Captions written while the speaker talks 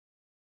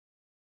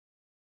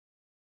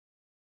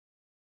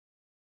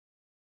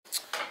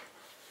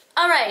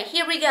Alright,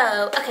 here we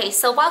go. Okay,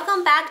 so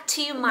welcome back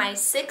to my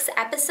 6th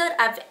episode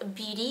of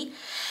Beauty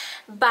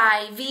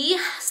by V.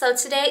 So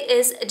today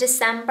is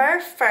December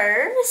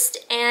 1st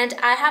and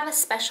I have a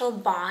special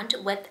bond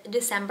with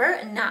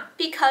December, not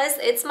because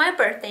it's my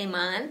birthday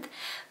month,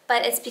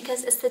 but it's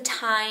because it's the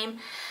time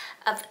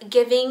of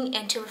giving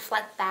and to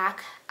reflect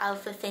back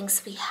of the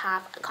things we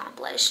have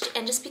accomplished.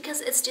 And just because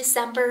it's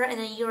December and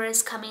the year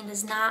is coming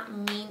does not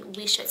mean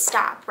we should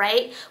stop,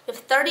 right? We have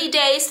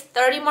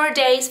 30 more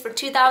days for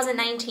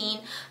 2019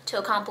 to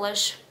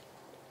accomplish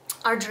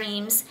our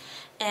dreams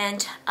and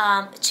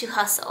to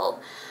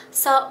hustle.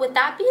 So with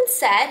that being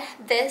said,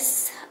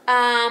 this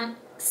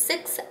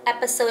 6th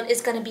episode is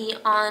going to be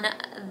on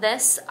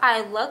this eye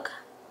look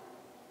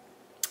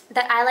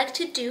that I like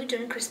to do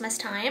during Christmas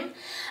time.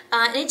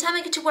 Anytime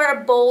I get to wear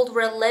a bold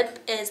red lip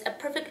is a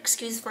perfect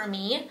excuse for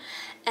me.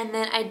 And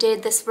then I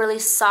did this really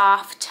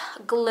soft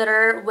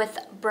glitter with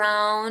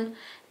brown,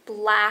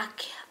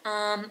 black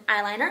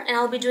eyeliner. And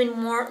I'll be doing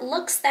more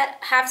looks that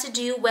have to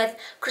do with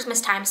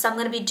Christmas time. So I'm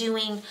going to be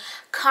doing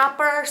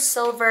copper,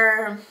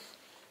 silver,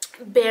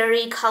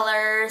 berry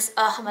colors.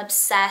 Oh, I'm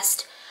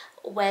obsessed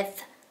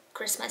with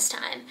Christmas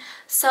time.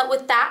 So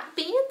with that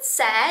being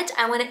said,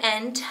 I want to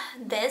end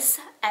this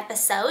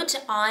episode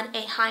on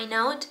a high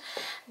note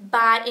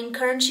by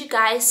encouraging you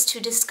guys to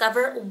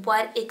discover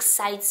what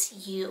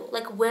excites you.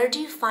 Like, where do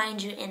you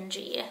find your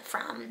energy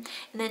from?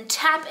 And then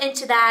tap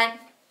into that,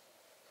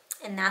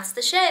 and that's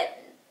the shit.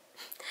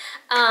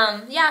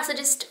 Yeah, so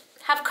just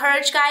have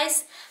courage,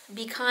 guys.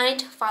 Be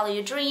kind, follow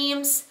your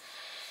dreams,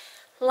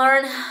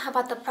 learn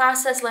about the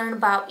process, learn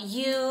about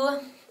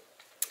you,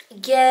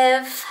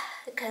 give,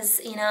 because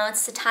you know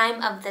it's the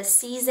time of the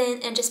season,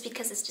 and just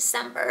because it's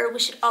December we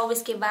should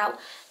always give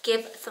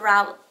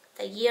throughout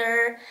the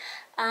year.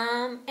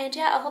 And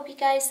yeah, I hope you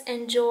guys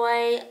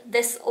enjoy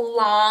this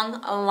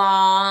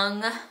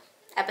long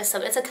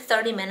episode. It's like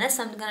 30 minutes,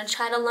 so I'm gonna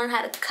try to learn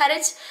how to cut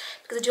it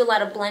because I do a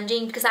lot of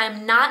blending, because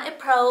I'm not a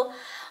pro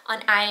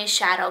on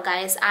eyeshadow,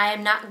 guys. I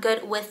am not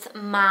good with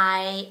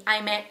my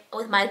eye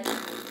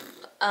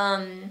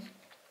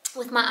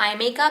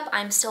makeup.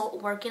 I'm still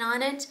working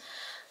on it.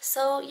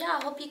 So yeah,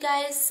 I hope you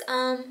guys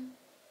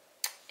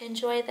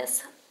enjoy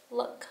this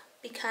look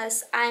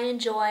because I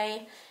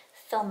enjoy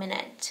filming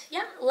it.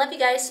 Yeah, love you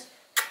guys.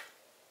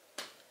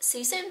 See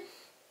you soon.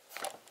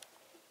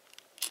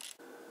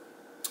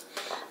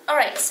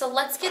 Alright, so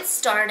let's get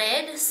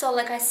started. So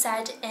like I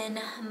said in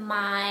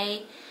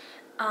my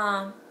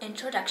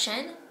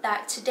introduction,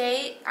 that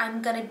today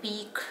I'm gonna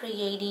be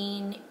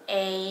creating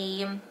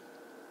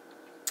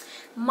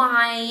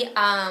my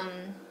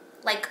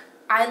like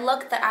eye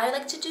look that I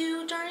like to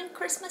do during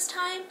Christmas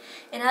time.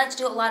 And I like to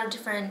do a lot of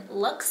different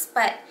looks,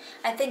 but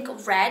I think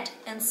red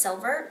and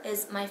silver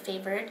is my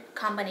favorite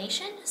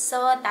combination.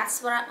 So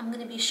that's what I'm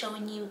going to be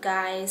showing you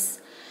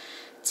guys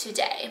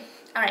today.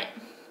 Alright,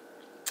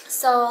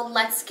 so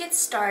let's get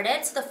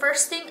started. So the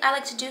first thing I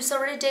like to do, so I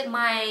already did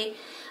my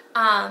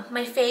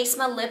my face,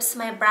 my lips,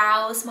 my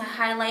brows, my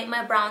highlight,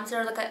 my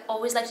bronzer. Like I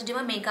always like to do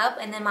my makeup,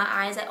 and then my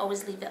eyes I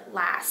always leave it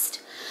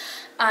last.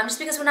 Just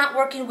because we're not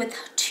working with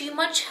too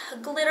much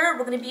glitter,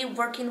 we're going to be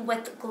working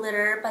with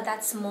glitter, but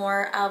that's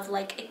more of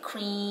like a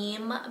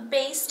cream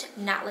based,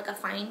 not like a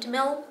fine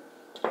mill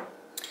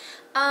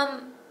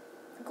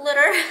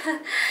glitter.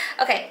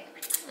 Okay,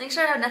 make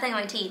sure I have nothing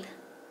on my teeth.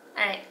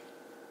 Alright,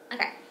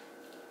 okay.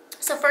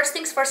 So first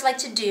things first I like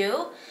to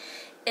do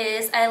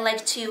is I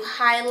like to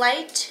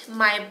highlight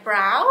my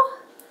brow,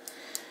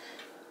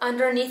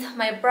 underneath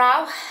my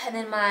brow, and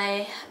then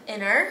my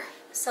inner.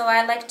 So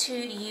I like to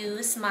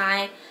use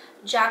my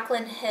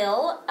Jaclyn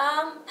Hill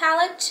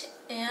palette,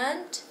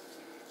 and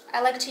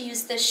I like to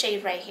use this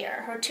shade right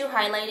here, her two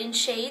highlighting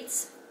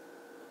shades.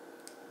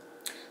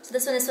 So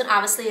this one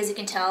obviously, as you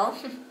can tell,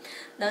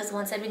 those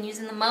ones I've been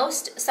using the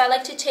most. So I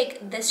like to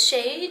take this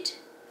shade,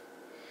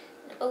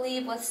 I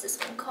believe, what's this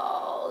one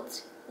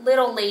called?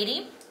 Little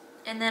Lady,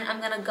 and then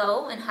I'm gonna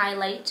go and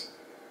highlight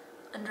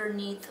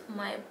underneath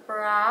my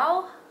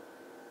brow.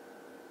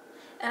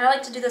 And I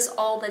like to do this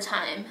all the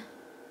time.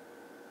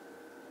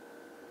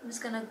 I'm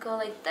just gonna go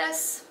like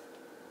this.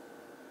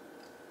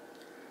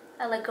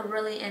 I like a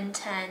really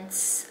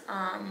intense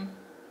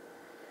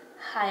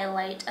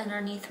highlight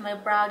underneath my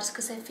brow, just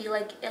because I feel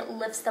like it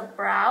lifts the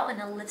brow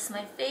and it lifts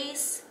my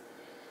face,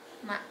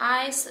 my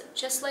eyes,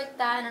 just like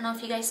that. I don't know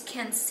if you guys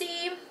can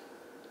see.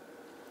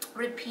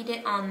 Repeat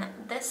it on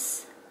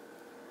this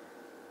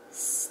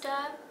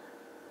step.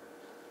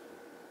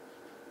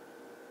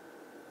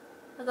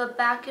 I go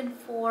back and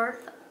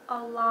forth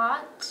a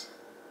lot.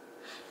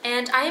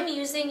 And I am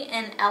using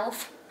an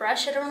e.l.f.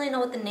 brush. I don't really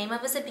know what the name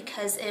of it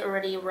because it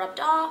already rubbed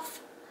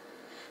off,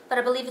 but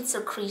I believe it's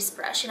a crease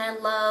brush, and I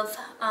love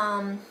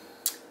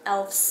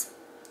e.l.f.'s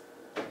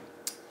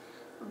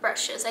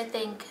brushes. I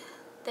think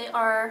they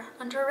are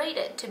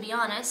underrated, to be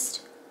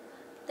honest.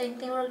 I think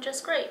they work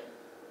just great,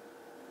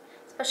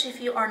 especially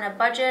if you are on a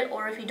budget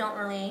or if you don't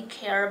really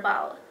care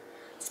about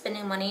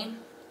spending money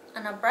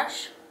on a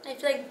brush. I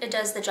feel like it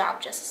does the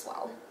job just as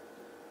well.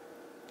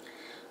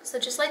 So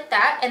just like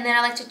that, and then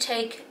I like to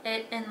take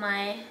it in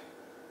my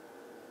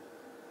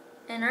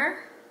inner.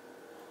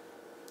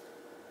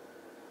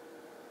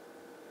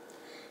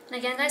 And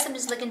again, guys, I'm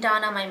just looking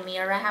down on my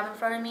mirror I have in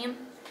front of me,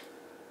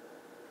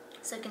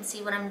 so you can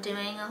see what I'm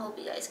doing. I hope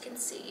you guys can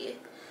see.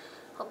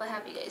 Hope I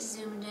have you guys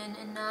zoomed in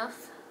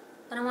enough.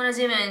 I don't want to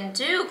zoom in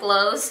too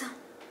close,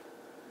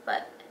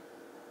 but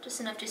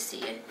just enough to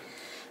see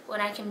what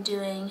I'm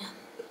doing.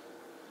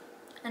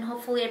 And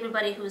hopefully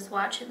everybody who's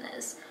watching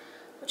this,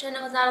 which I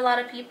know is not a lot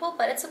of people,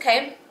 but it's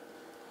okay.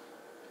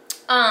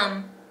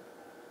 I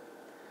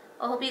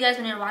hope you guys,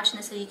 when you're watching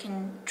this, so you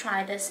can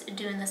try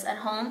doing this at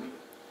home.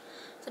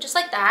 So just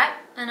like that,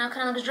 and I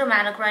kind of look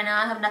dramatic right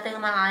now. I have nothing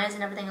in my eyes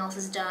and everything else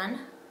is done.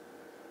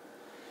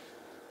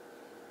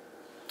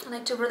 I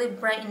like to really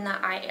brighten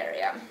the eye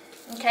area.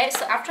 Okay,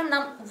 so after I'm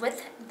done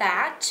with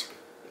that,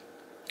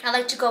 I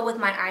like to go with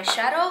my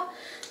eyeshadow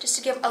just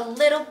to give a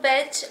little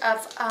bit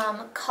of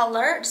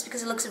color, just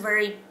because it looks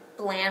very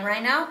bland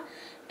right now.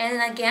 And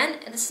then again,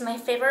 this is my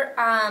favorite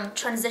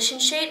transition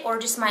shade, or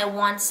just my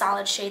one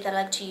solid shade that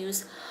I like to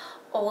use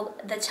all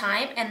the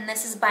time. And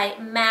this is by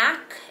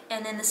MAC,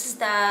 and then this is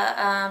the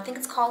I think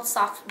it's called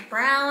Soft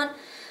Brown.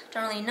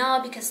 Don't really know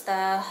because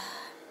the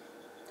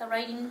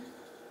writing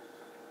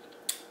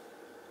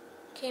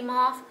came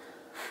off.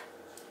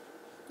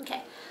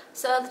 Okay,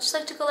 so I just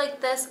like to go like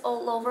this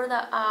all over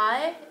the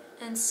eye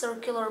in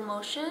circular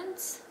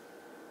motions.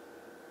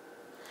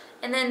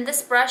 And then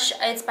this brush,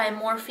 it's by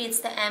Morphe, it's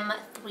the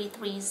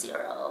M330.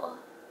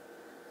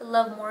 I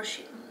love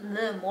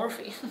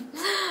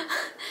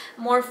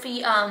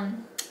Morphe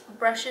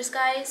brushes,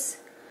 guys.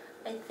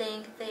 I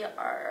think they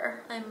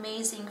are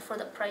amazing for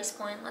the price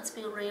point, let's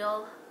be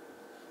real.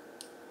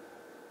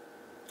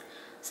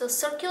 So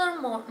circular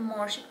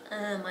motion,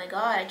 oh my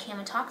god, I can't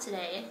even talk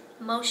today.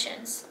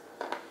 Motions.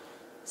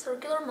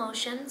 Circular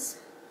motions.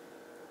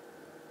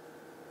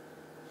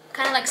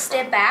 Kind of like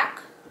step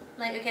back.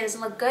 Like, okay, does it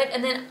look good?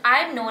 And then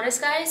I've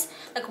noticed, guys,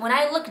 like when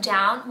I look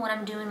down when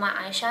I'm doing my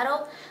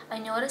eyeshadow, I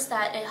notice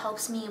that it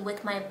helps me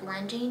with my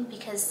blending,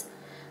 because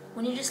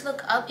when you just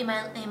look up, it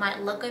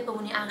might look good, but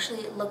when you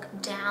actually look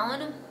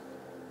down,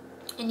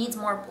 it needs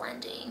more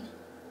blending.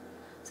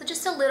 So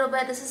just a little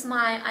bit. This is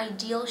my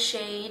ideal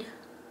shade.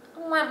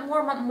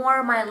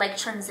 More my like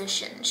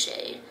transition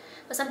shade.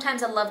 But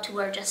sometimes I love to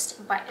wear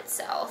just by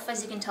itself.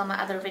 As you can tell,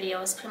 my other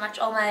videos, pretty much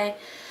all my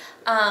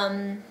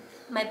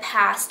my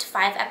past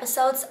 5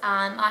 episodes,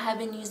 I have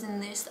been using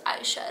this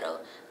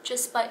eyeshadow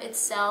just by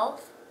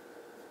itself,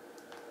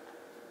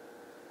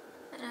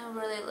 and I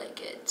really like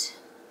it.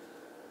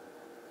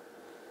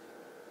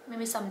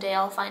 Maybe someday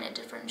I'll find a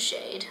different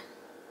shade,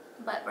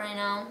 but right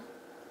now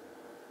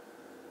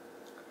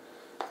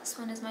this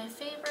one is my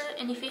favorite.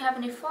 And if you have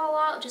any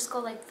fallout, just go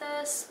like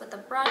this with the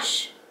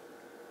brush.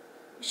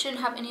 You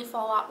shouldn't have any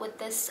fallout with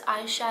this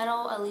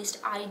eyeshadow, at least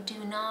I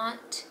do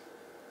not.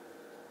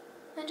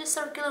 And just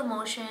circular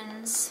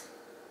motions.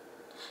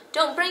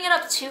 Don't bring it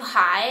up too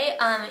high.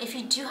 If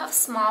you do have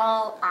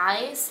small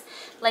eyes,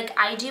 like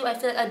I do, I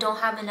feel like I don't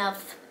have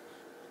enough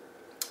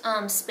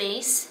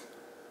space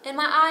in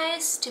my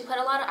eyes to put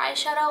a lot of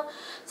eyeshadow.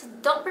 So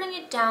don't bring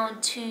it down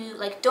too,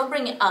 like don't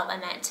bring it up, I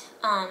meant,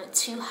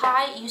 too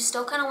high. You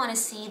still kind of want to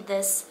see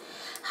this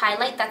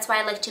highlight. That's why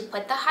I like to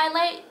put the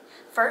highlight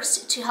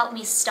first to help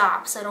me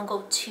stop, so I don't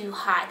go too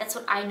high. That's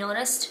what I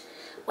noticed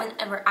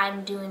whenever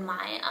I'm doing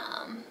my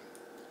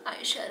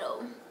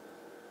eyeshadow.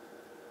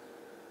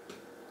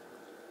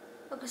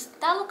 Because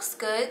that looks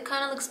good,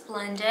 kind of looks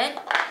blended.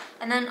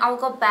 And then I'll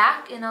go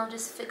back and I'll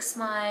just fix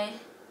my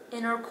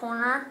inner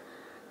corner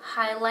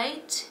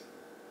highlight,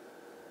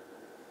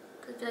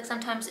 because I feel like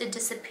sometimes it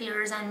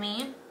disappears on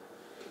me.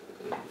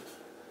 I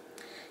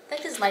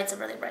think these lights are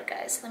really bright,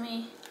 guys. Let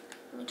me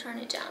turn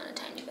it down a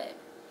tiny bit.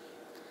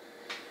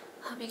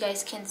 Hope you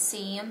guys can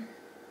see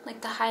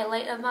like the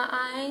highlight of my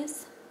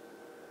eyes.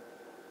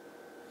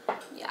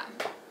 Yeah,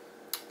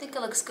 I think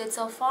it looks good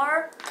so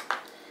far.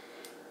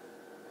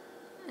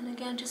 And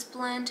again, just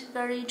blend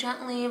very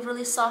gently,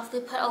 really softly.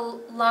 Put a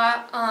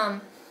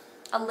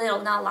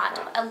little, not a lot,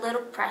 but a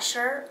little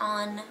pressure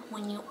on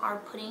when you are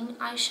putting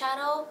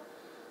eyeshadow.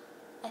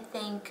 I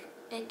think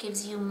it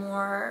gives you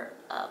more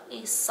of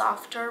a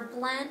softer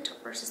blend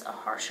versus a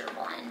harsher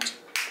blend.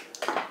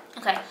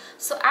 Okay,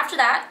 so after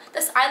that,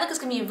 this eye look is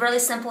going to be really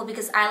simple,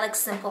 because I like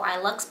simple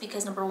eye looks,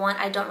 because number one,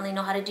 I don't really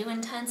know how to do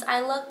intense eye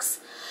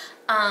looks.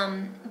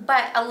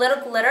 But a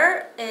little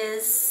glitter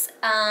is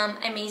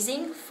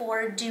amazing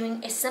for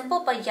doing a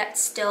simple but yet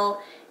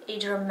still a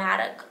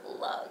dramatic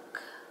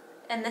look.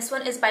 And this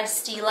one is by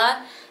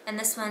Stila, and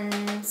this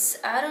one's,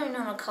 I don't even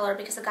know what color,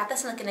 because I got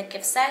this in a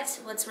gift set,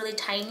 so it's really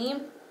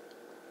tiny.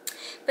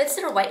 But it's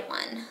their white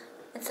one.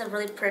 It's a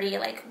really pretty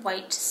like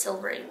white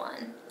silvery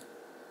one.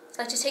 So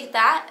I like to take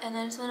that, and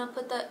then I just want to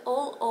put that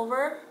all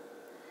over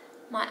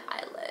my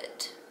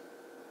eyelid.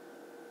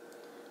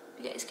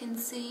 You guys can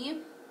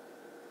see.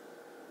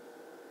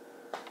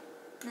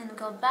 And then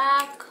go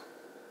back.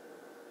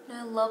 And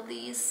I love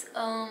these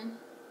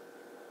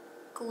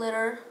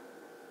glitter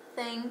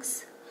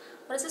things.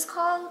 What is this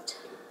called?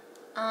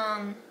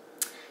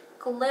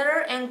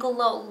 Glitter and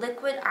Glow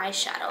liquid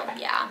eyeshadow.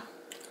 Yeah,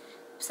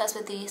 obsessed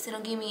with these. They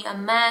don't give me a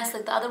mess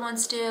like the other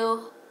ones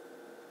do.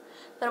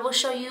 But I will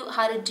show you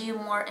how to do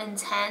more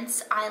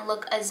intense eye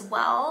look as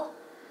well.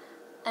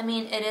 I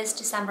mean, it is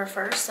December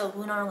 1st, so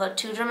we don't go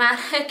too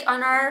dramatic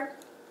on our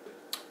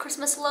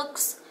Christmas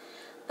looks.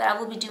 But I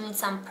will be doing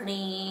some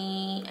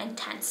pretty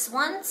intense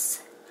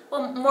ones.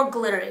 Well, more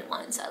glittery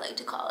ones, I like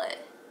to call it.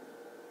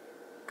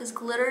 Because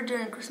glitter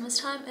during Christmas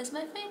time is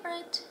my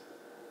favorite.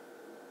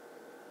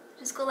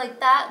 Just go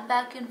like that,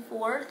 back and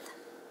forth.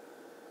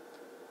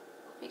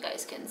 Hope you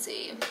guys can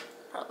see.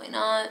 Probably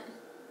not.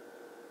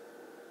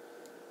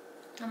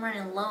 I'm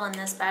running low on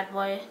this bad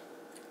boy.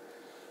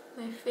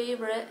 My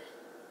favorite.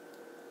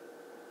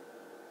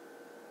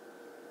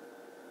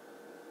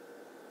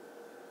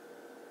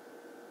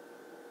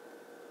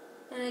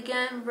 And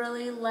again,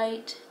 really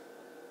light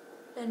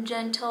and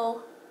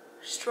gentle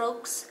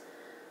strokes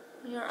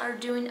when you are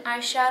doing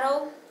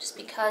eyeshadow, just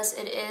because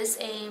it is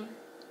a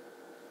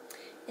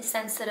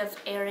sensitive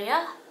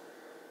area.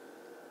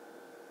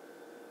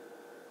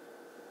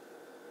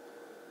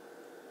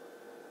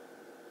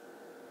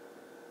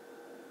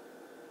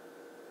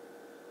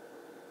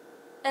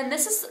 And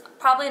this is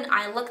probably an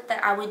eye look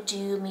that I would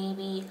do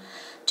maybe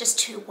just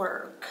to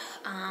work.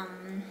 I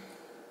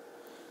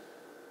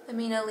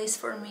mean, at least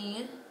for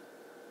me.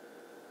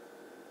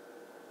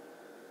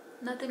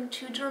 Nothing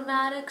too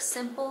dramatic,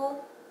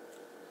 simple.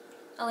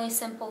 At least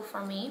simple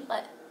for me,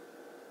 but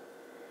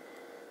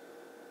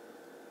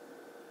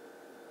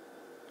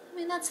I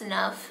mean, that's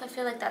enough. I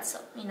feel like that's,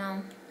 you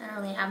know, I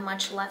don't really have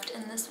much left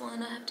in this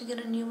one. I have to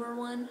get a newer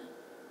one.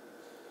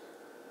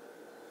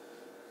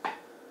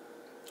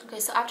 Okay,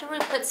 so after we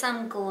put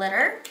some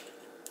glitter,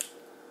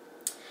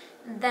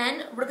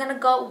 then we're gonna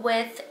go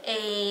with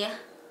a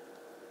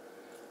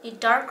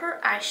darker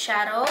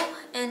eyeshadow.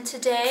 And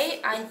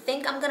today, I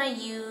think I'm gonna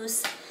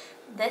use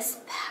this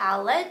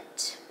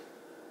palette.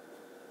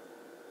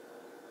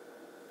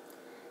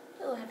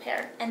 Oh, I have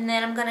hair. And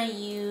then I'm gonna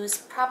use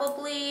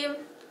probably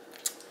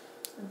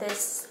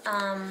this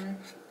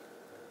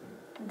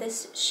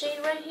this shade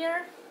right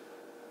here.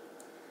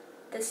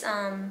 This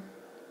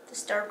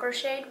darker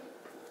shade.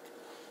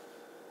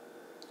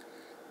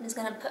 I'm just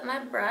gonna put my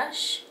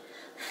brush.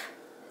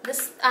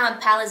 This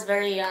palette is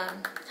very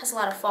has a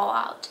lot of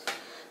fallout,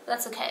 but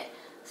that's okay.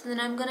 So then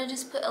I'm gonna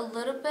just put a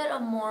little bit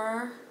of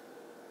more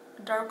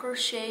darker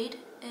shade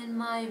in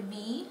my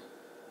V,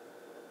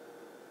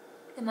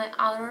 in my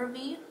outer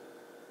V,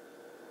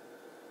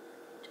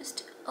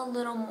 just a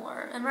little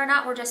more. And right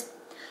now we're just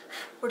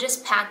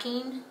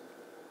packing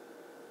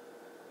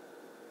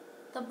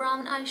the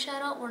brown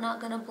eyeshadow. We're not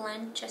gonna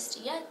blend just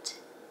yet.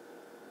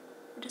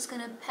 We're just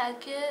gonna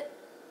pack it.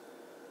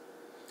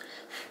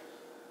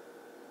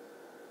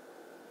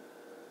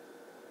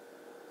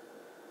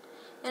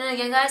 And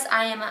again, guys,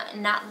 I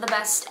am not the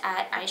best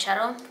at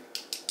eyeshadow.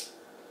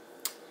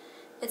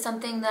 It's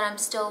something that I'm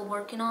still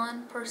working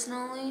on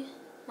personally,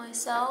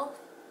 myself.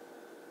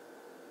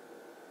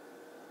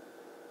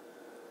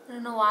 I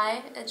don't know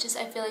why, it's just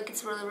I feel like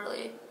it's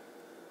really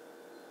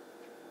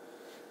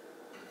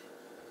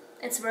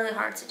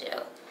hard to do.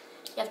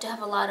 You have to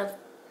have a lot of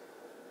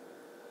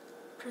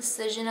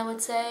precision, I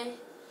would say,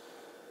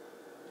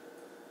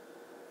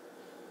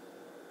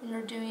 when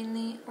you're doing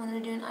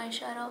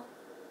eyeshadow.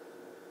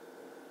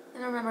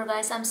 And remember,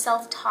 guys, I'm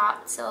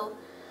self-taught, so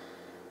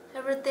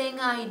everything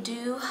I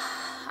do,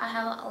 I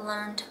have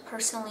learned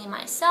personally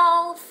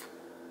myself.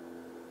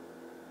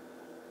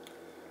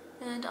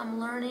 And I'm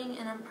learning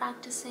and I'm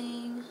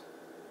practicing.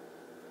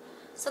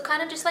 So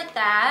kind of just like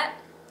that,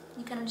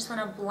 you kind of just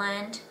want to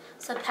blend.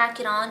 So pack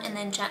it on and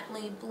then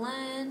gently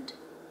blend.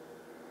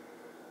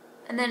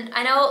 And then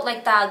I know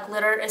like the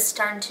glitter is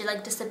starting to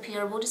like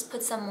disappear. We'll just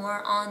put some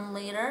more on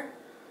later.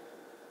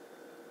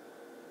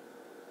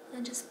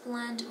 And just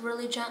blend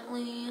really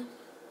gently.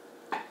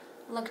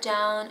 Look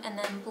down and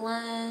then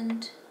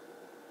blend.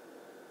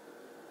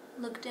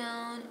 Look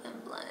down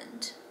and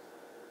blend.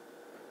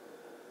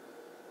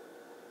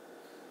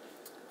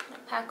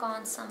 Pack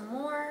on some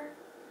more.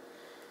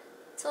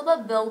 It's all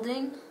about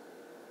building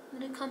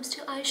when it comes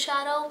to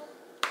eyeshadow.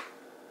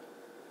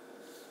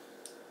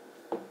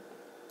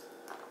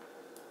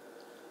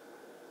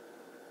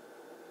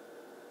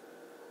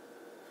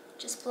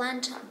 Just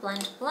blend,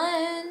 blend,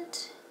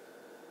 blend.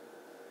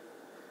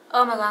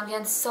 Oh my god, I'm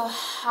getting so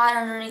hot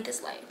underneath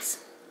these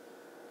lights.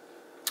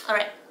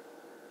 Alright.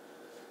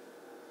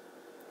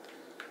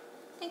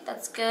 I think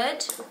that's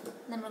good.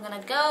 Then we're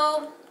gonna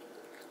go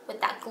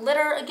with that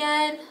glitter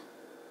again.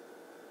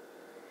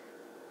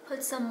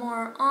 Put some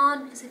more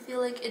on because I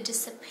feel like it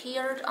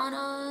disappeared on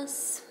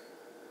us.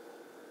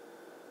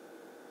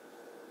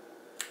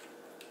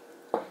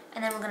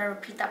 And then we're gonna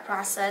repeat that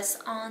process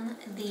on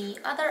the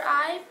other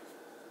eye.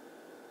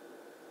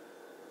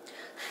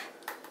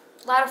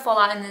 A lot of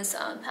fallout in this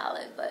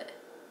palette, but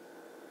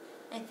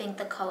I think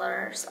the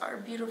colors are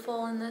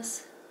beautiful in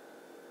this.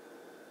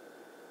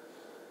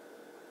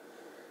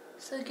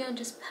 So again,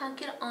 just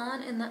pack it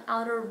on in the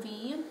outer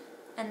V,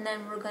 and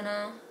then we're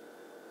gonna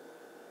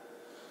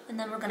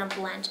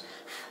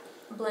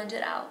blend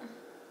it out.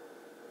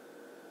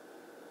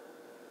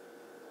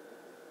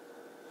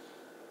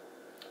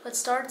 but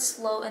start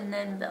slow and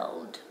then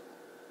build.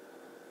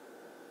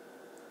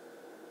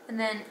 And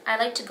then I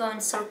like to go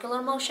in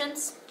circular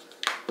motions.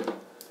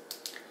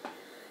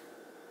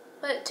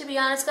 But to be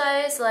honest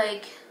guys,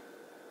 like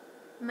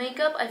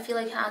makeup I feel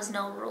like has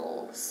no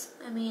rules.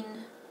 I mean,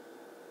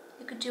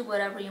 you could do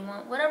whatever you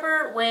want.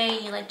 Whatever way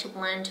you like to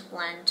blend,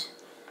 blend.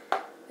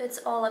 It's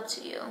all up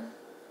to you.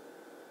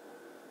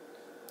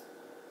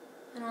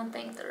 I don't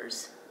think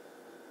there's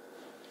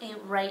a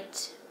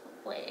right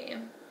way.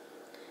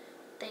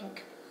 I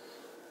think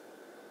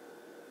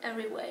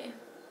every way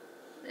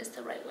is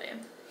the right way.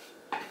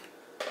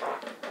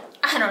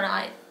 I don't know,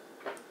 I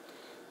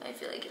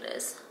feel like it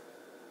is.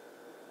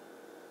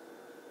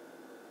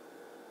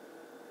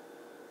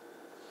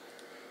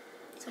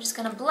 So I'm just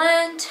gonna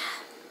blend.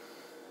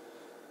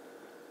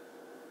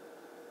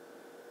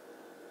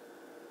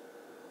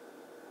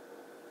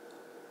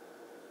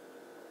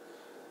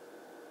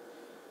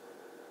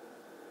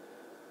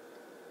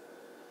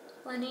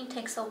 Blending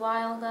takes a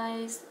while,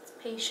 guys. It's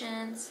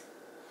patience.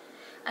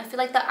 I feel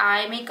like the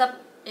eye makeup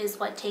is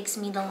what takes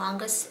me the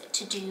longest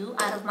to do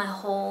out of my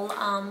whole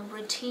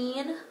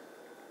routine.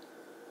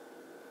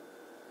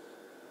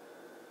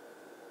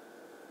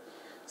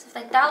 So if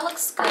like that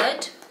looks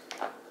good,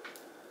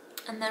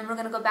 and then we're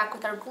gonna go back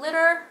with our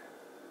glitter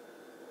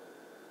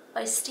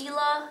by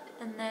Stila,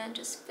 and then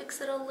just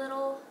fix it a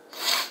little.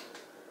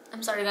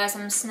 I'm sorry guys,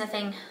 I'm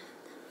sniffing.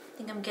 I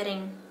think I'm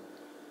getting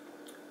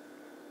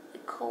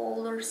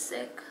cold or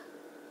sick.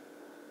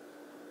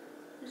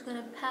 I'm just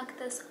gonna pack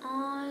this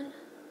on.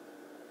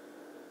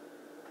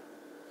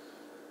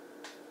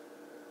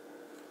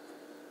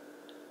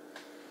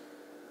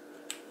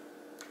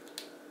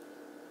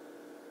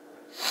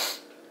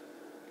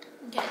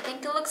 Okay, I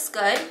think it looks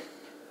good.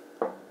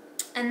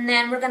 And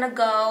then we're gonna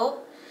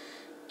go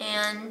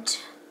and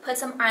put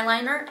some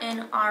eyeliner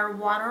in our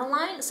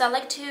waterline. So I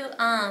like to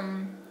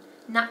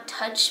not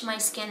touch my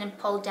skin and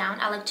pull down.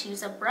 I like to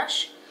use a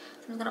brush.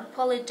 So I'm gonna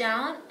pull it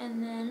down,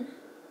 and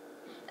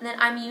then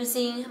I'm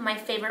using my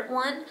favorite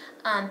one,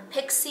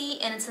 Pixie,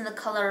 and it's in the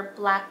color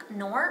Black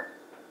Noir,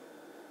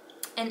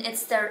 and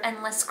it's their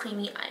Endless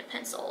Creamy Eye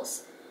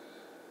Pencils.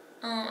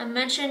 I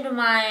mentioned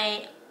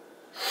I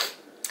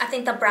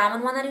think the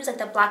brown one that I use, like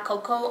the Black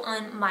Cocoa,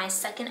 on my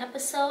second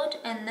episode,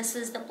 and this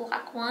is the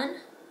black one.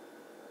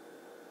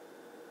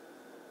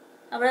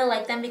 I really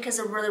like them because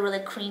they're really, really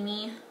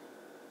creamy.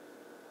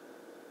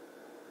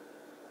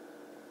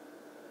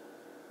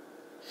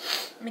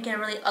 I'm making a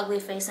really ugly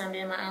face when I'm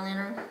doing my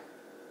eyeliner.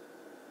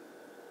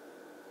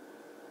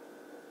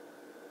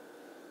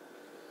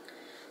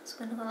 So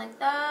I'm gonna go like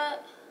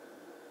that.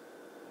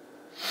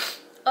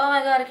 Oh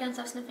my god, I can't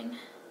stop sniffing.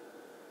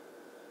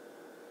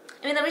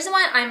 I mean, the reason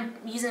why I'm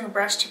using a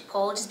brush to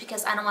pull is just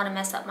because I don't want to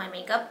mess up my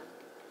makeup.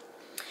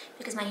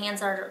 Because my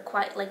hands are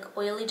quite like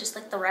oily, just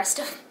like the rest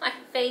of my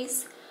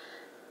face.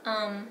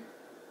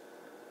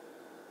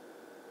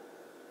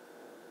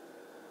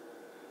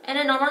 And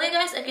then normally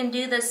guys, I can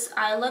do this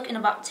eye look in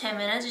about 10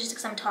 minutes just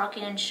because I'm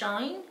talking and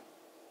showing.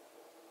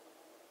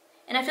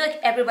 And I feel like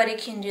everybody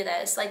can do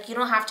this. Like, you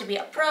don't have to be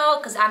a pro,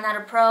 because I'm not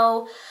a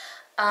pro.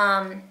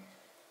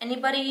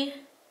 Anybody,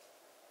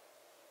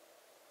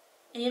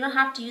 and you don't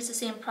have to use the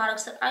same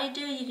products that I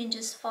do. You can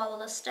just follow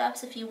the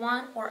steps if you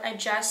want, or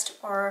adjust,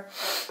 or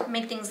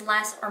make things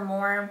less or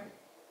more,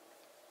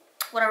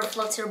 whatever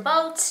floats your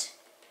boat.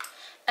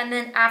 And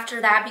then after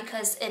that,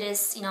 because it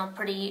is, you know,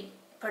 pretty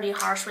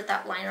harsh with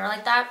that liner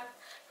like that,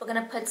 we're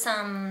gonna put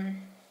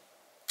some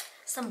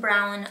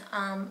brown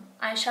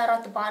eyeshadow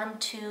at the bottom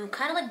to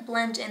kind of like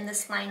blend in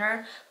this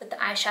liner with the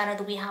eyeshadow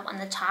that we have on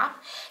the top.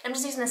 I'm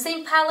just using the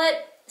same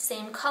palette,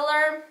 same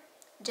color,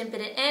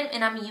 dipping it in,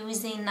 and I'm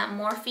using that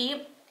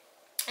Morphe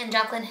and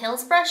Jaclyn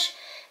Hill's brush,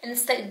 and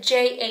it's the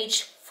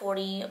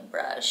JH40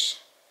 brush.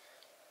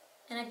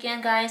 And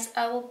again guys,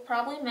 I will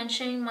probably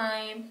mention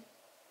my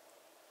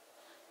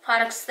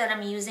products that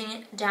I'm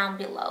using down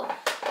below.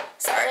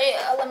 Sorry,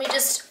 let me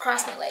just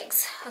cross my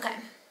legs. Okay,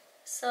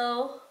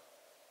 so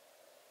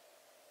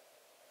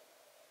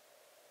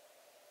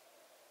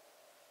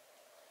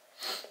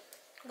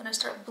I'm gonna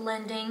start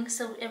blending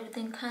so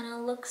everything kind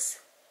of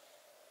looks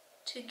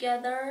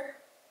together.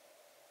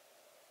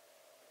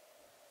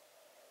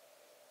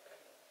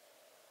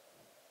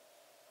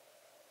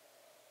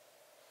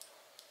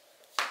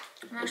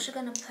 I'm actually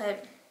gonna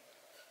put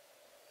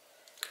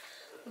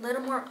a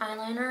little more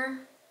eyeliner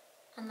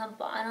on the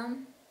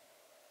bottom.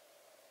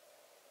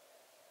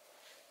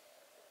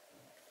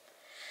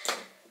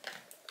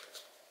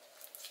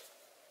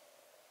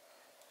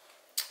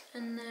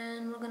 And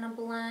then we're gonna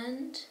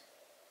blend.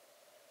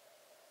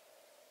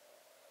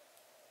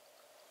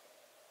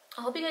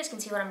 I hope you guys can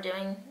see what I'm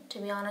doing. To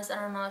be honest,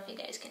 I don't know if you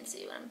guys can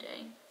see what I'm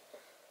doing.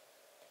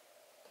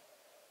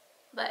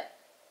 But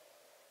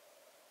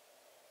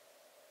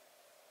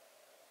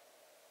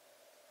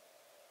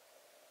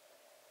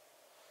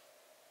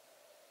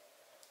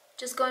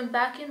just going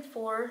back and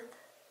forth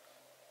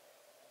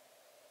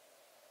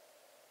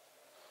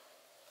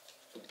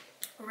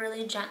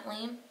really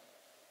gently.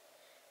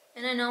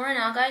 And I know right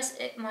now guys,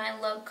 it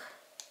might look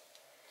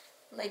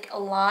like a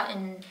lot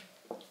and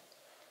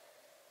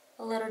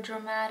a little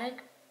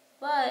dramatic,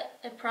 but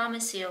I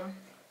promise you,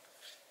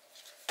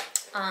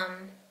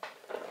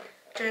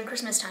 during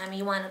Christmas time,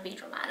 you want to be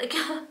dramatic.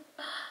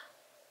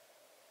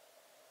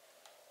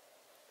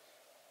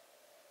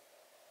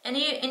 And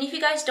if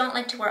you guys don't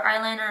like to wear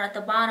eyeliner at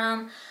the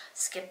bottom,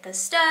 skip this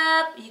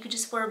step. You could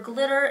just wear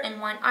glitter and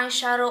one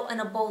eyeshadow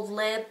and a bold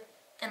lip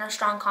and a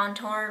strong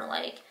contour.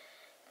 Like,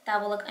 that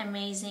will look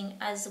amazing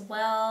as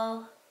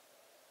well.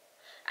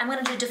 I'm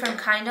gonna do different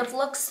kind of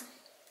looks.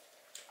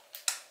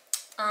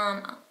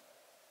 Because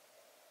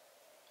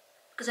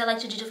I like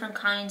to do different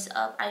kinds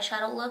of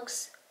eyeshadow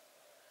looks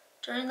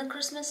during the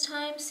Christmas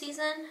time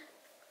season.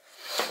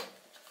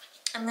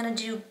 I'm gonna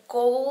do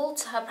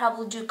gold. I'll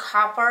probably do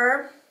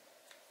copper.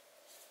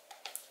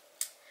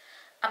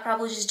 I'll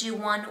probably just do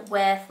one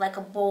with like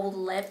a bold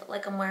lip,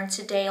 like I'm wearing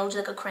today. I'll do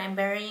like a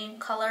cranberry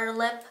color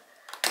lip.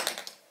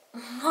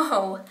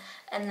 Whoa.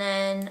 And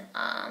then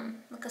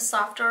like a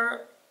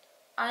softer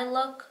eye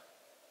look,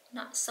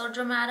 not so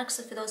dramatic.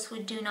 So for those who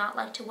do not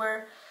like to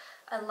wear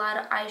a lot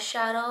of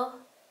eyeshadow,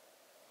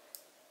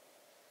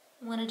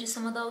 I'm gonna do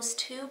some of those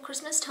too.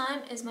 Christmas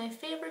time is my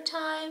favorite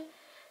time.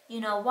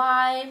 You know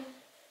why?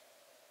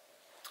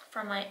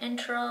 From my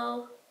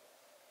intro.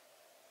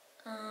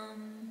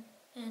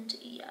 And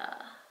yeah,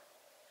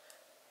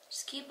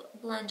 just keep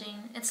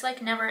blending. It's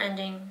like never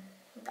ending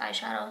with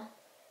eyeshadow.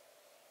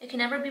 It can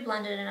never be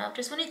blended enough.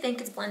 Just when you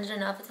think it's blended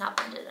enough, it's not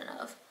blended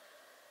enough.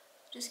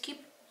 Just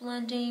keep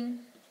blending.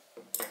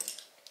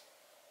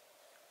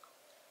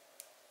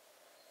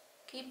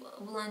 Keep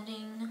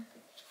blending.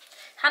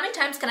 How many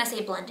times can I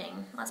say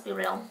blending? Let's be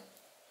real.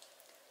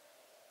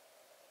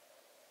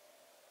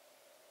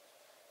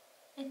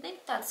 I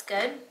think that's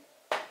good.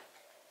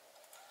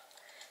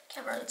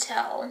 Can't really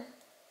tell.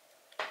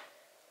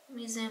 Let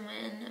me zoom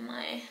in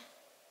my...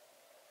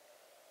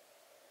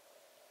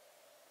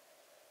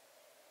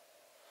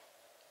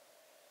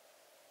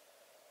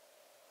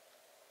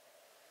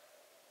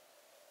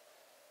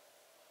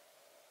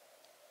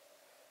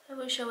 I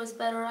wish I was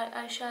better at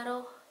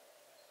eyeshadow.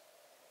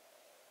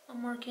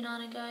 I'm working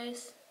on it,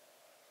 guys.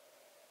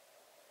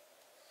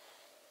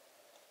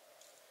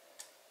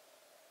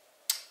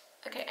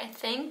 Okay, I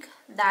think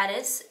that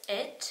is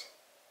it.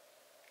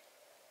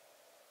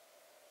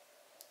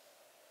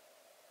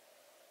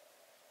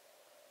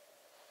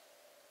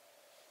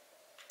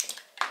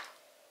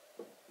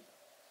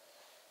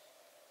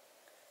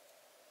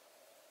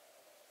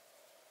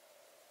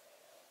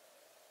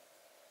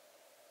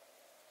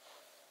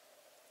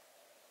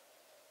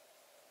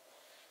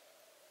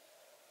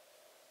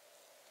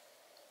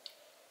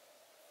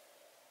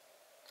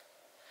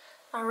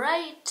 All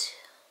right,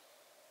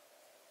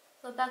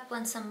 go back,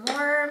 blend some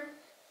more.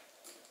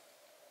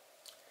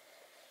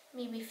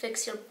 Maybe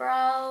fix your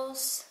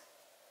brows.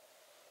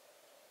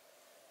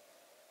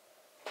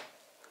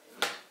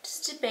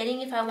 Just debating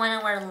if I want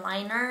to wear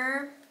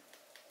liner.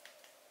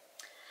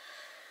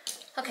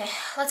 Okay,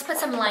 let's put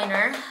some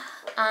liner.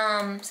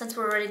 Since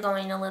we're already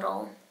going a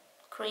little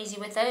crazy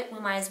with it, we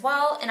might as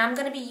well. And I'm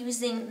gonna be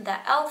using the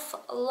e.l.f.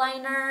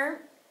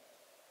 liner.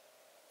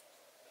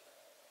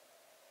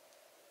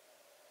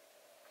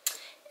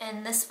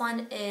 And this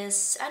one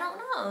is, I don't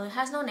know, it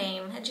has no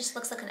name. It just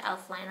looks like an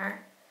e.l.f.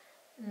 liner.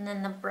 And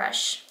then the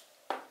brush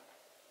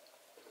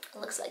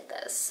looks like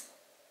this.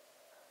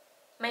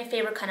 My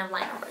favorite kind of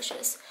liner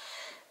brushes.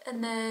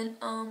 And then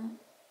I'm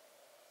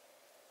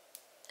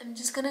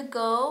just gonna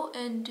go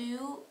and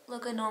do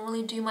like I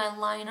normally do my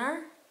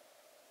liner.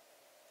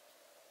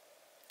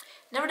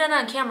 Never done it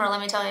on camera, let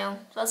me tell you.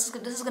 So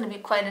this is gonna be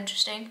quite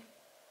interesting.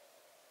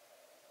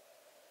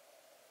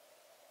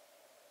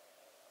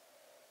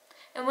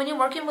 And when you're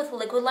working with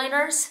liquid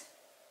liners,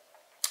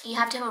 you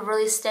have to have a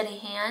really steady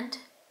hand.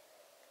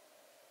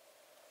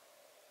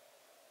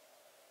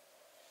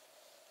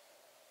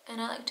 And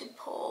I like to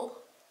pull.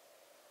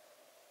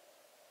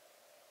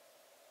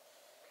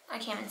 I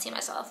can't even see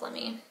myself. Let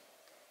me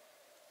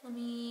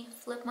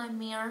flip my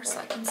mirror so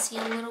I can see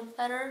a little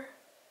better.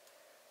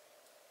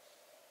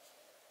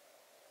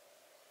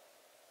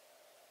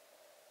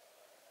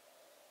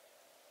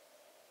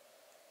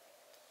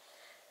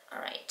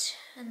 Alright,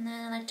 and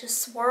then I like to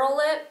swirl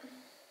it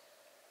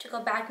to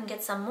go back and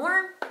get some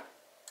more.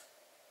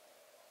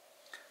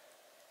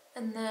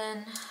 And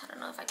then, I don't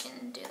know if I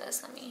can do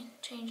this, let me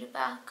change it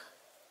back.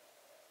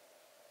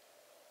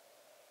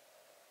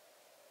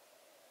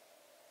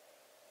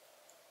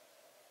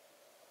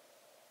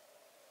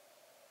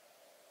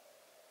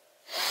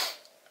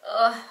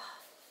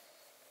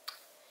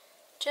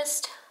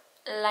 Just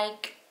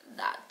like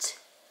that.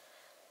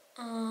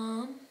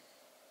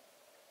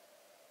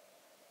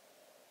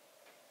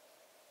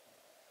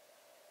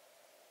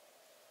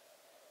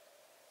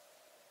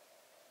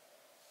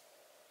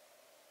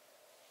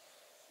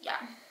 Yeah,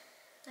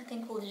 I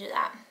think we'll do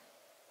that.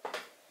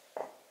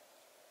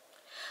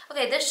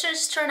 Okay, this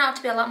just turned out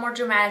to be a lot more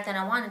dramatic than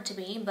I wanted to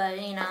be, but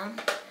you know,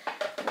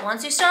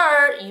 once you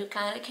start, you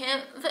kind of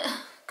can't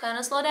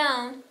slow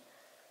down.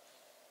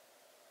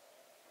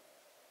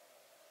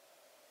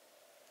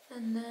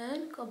 And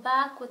then go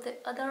back with the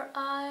other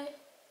eye.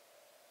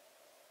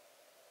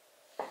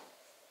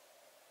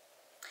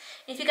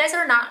 If you guys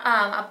are not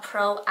a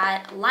pro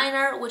at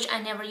liner, which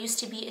I never used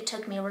to be, it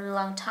took me a really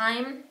long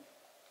time,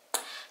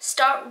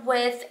 start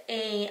with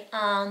a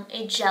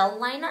gel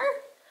liner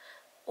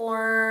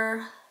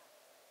or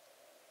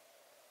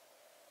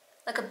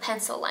like a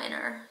pencil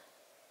liner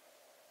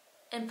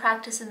and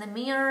practice in the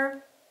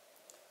mirror.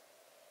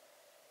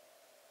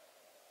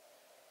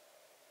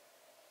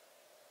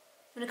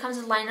 When it comes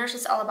to liners,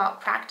 it's all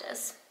about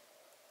practice.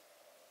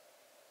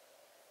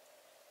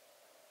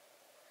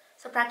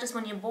 So practice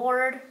when you're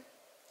bored,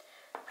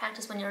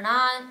 practice when you're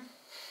not,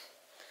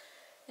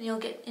 and you'll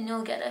get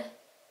it.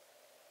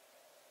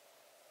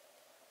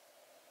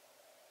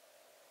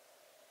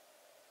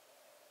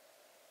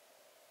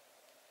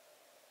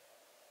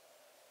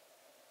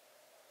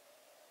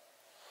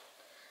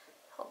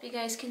 Hope you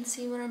guys can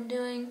see what I'm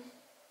doing.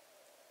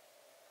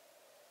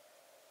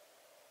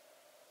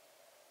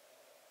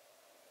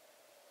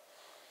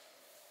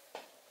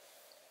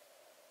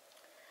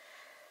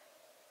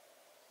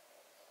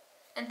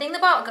 And thing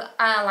about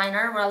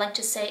eyeliner, what I like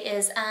to say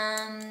is,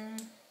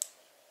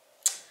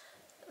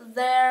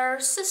 they're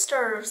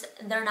sisters,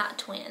 they're not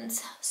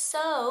twins.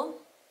 So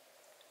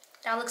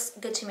that looks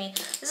good to me.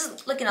 This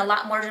is looking a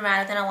lot more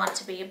dramatic than I want it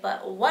to be,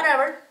 but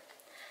whatever.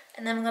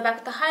 And then I'm gonna go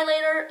back with the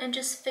highlighter and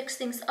just fix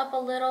things up a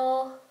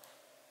little.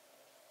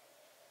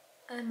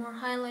 And more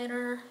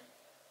highlighter.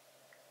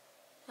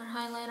 More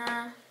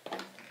highlighter.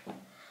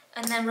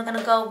 And then we're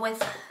gonna go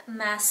with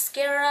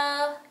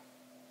mascara.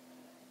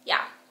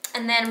 Yeah.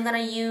 And then I'm gonna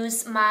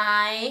use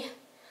my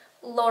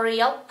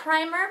L'Oreal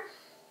primer.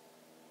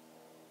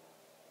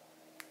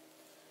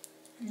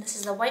 And this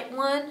is a white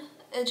one.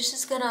 It's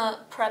just gonna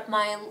prep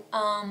my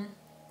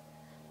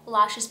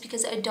lashes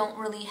because I don't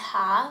really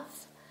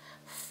have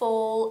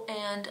full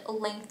and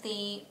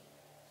lengthy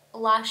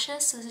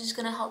lashes. So this is just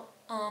gonna help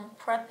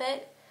prep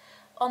it.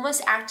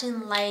 Almost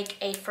acting like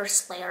a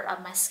first layer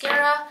of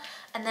mascara.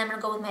 And then I'm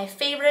gonna go with my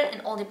favorite,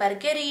 an oldie but a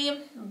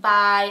goodie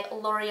by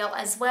L'Oreal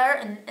as well.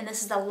 And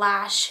this is the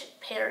Lash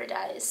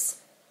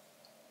Paradise.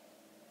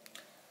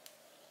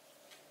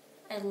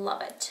 I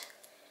love it.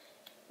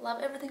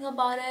 Love everything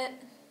about it.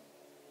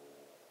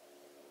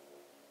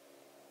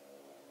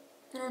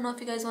 I don't know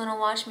if you guys want to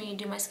watch me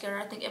do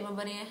mascara. I think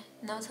everybody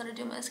knows how to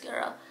do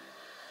mascara.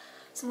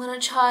 So I'm gonna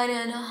try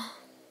and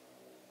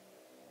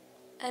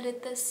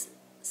edit this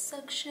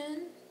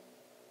section.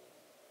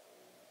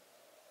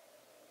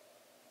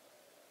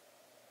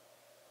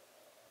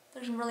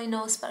 There's really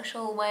no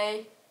special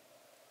way,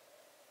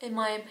 in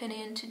my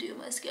opinion, to do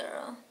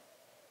mascara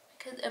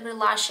because every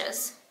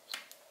lashes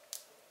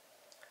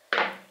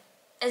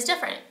is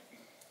different.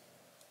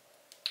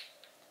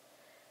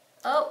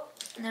 Oh,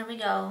 there we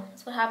go.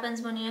 That's what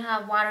happens when you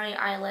have watery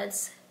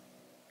eyelids.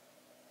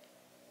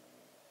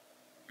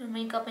 Your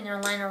makeup and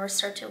your liner will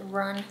start to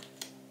run.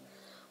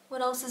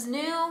 What else is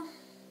new?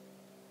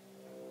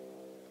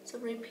 It's a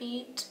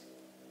repeat.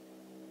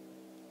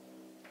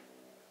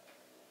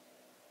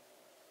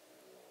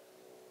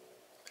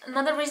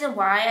 Another reason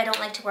why I don't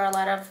like to wear a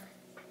lot of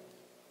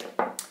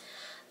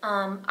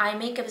eye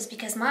makeup is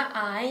because my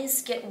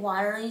eyes get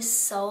watery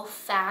so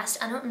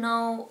fast. I don't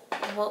know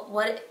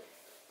what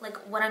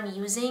I'm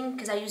using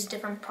because I use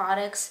different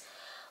products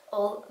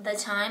all the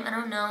time. I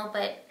don't know,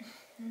 but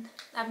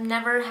I've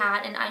never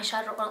had an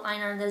eyeshadow or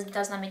liner that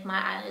does not make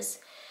my eyes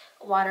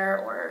water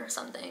or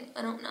something.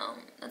 I don't know.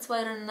 That's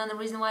why another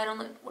reason why I don't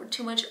like wear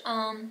too much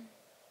eye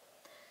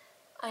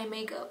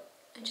makeup.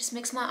 It just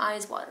makes my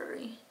eyes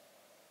watery.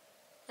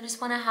 I just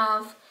want to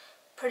have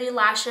pretty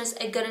lashes,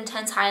 a good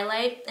intense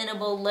highlight, and a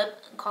bold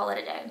lip, and call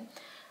it a day.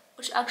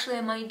 Which actually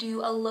I might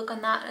do a look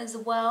on that as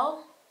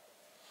well.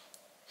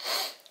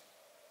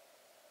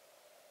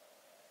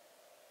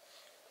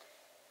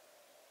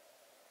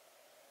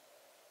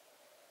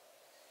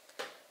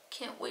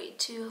 Can't wait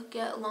to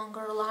get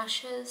longer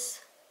lashes.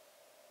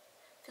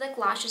 I feel like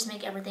lashes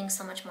make everything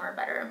so much more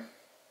better.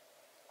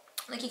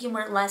 Like you can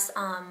wear less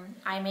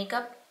eye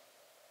makeup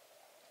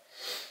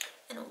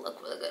and it'll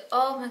look really good.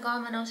 Oh my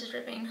god, my nose is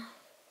dripping.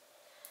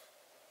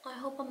 I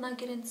hope I'm not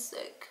getting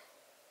sick.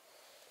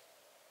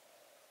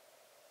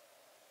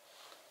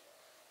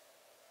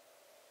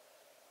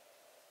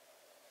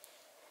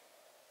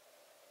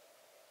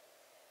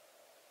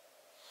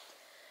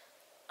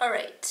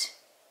 Alright.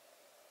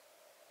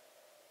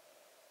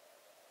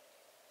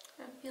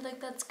 I feel like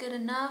that's good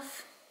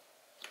enough.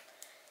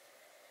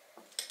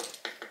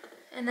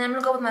 And then I'm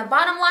gonna go with my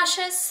bottom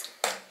lashes.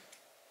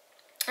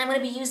 I'm gonna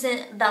be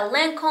using the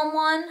Lancome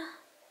one.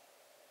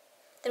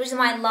 The reason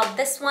why I love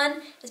this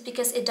one is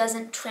because it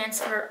doesn't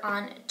transfer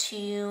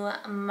onto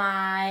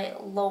my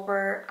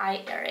lower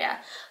eye area,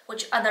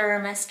 which other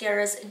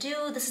mascaras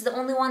do. This is the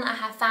only one I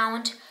have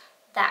found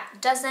that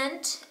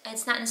doesn't.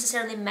 It's not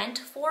necessarily meant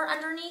for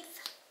underneath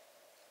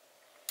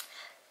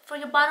for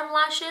your bottom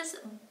lashes,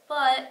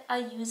 but I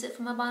use it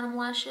for my bottom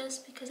lashes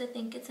because I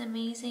think it's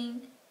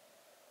amazing.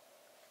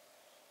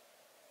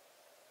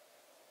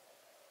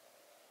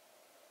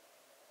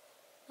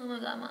 Oh my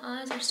god, my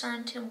eyes are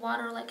starting to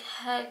water like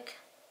heck.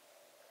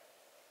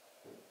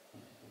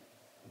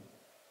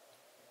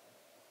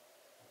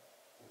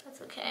 That's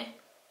okay.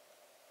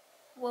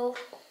 We'll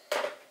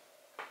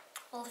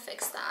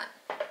fix that.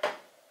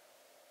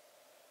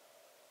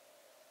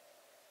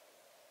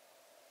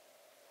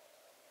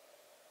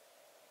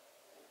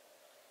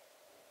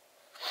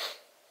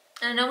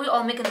 I know we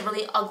all make a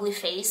really ugly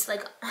face,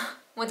 like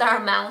with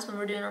our mouths when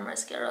we're doing our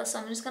mascara, so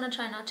I'm just gonna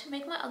try not to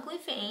make my ugly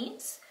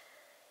face.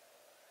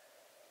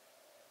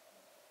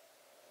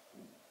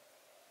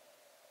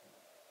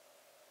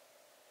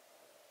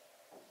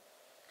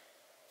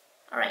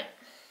 Alright.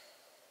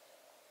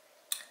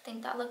 I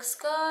think that looks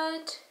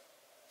good.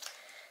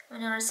 I'm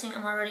noticing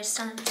I'm already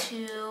starting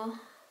to...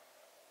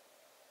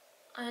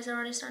 eyes are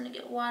already starting to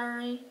get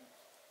watery.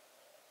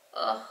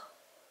 Ugh.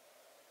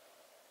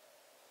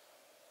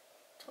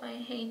 That's why I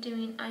hate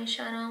doing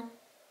eyeshadow.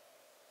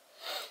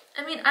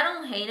 I mean, I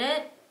don't hate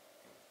it.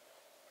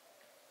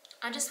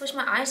 I just wish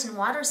my eyes didn't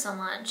water so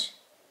much.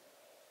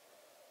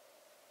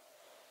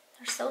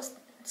 They're so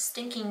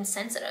stinking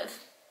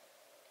sensitive.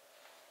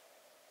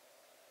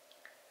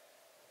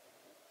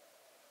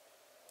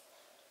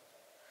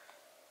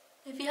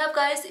 If you have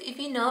guys, if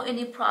you know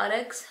any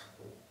products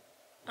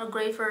are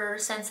great for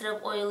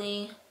sensitive,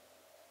 oily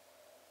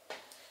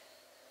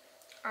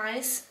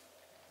eyes,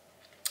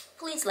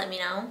 please let me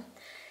know.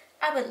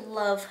 I would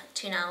love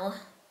to know.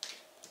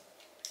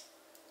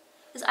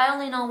 Because I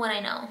only know what I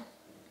know.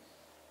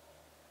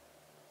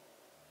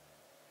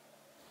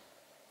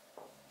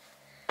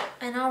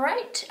 And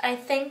alright, I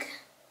think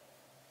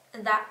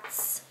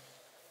that's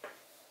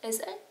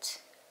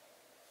it.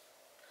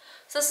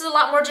 So this is a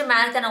lot more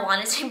dramatic than I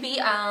wanted to be.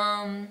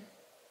 I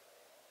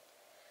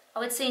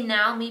would say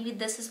now maybe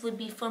this would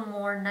be for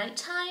more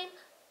nighttime.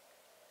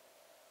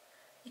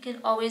 You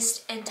can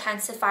always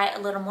intensify it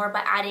a little more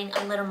by adding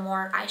a little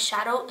more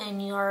eyeshadow in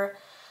your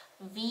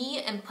V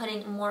and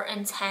putting more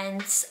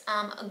intense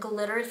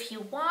glitter if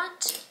you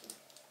want.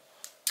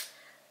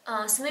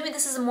 So maybe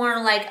this is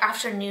more like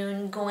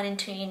afternoon going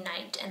into your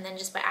night, and then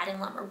just by adding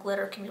a lot more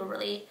glitter can be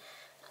really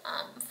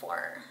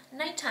for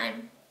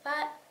nighttime.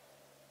 But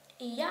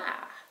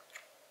yeah,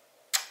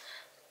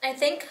 I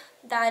think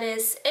that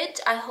is it.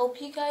 I hope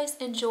you guys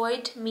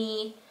enjoyed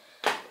me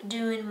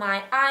doing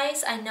my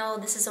eyes. I know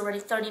this is already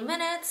 30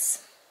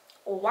 minutes.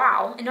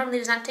 Wow, it normally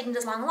does not take me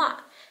this long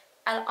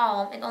at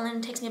all. It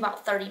only takes me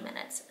about 30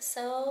 minutes.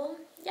 So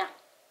yeah,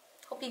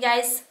 hope you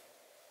guys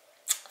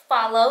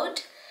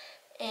followed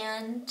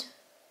and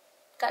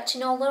got to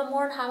know a little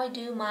more on how I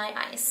do my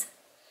eyes.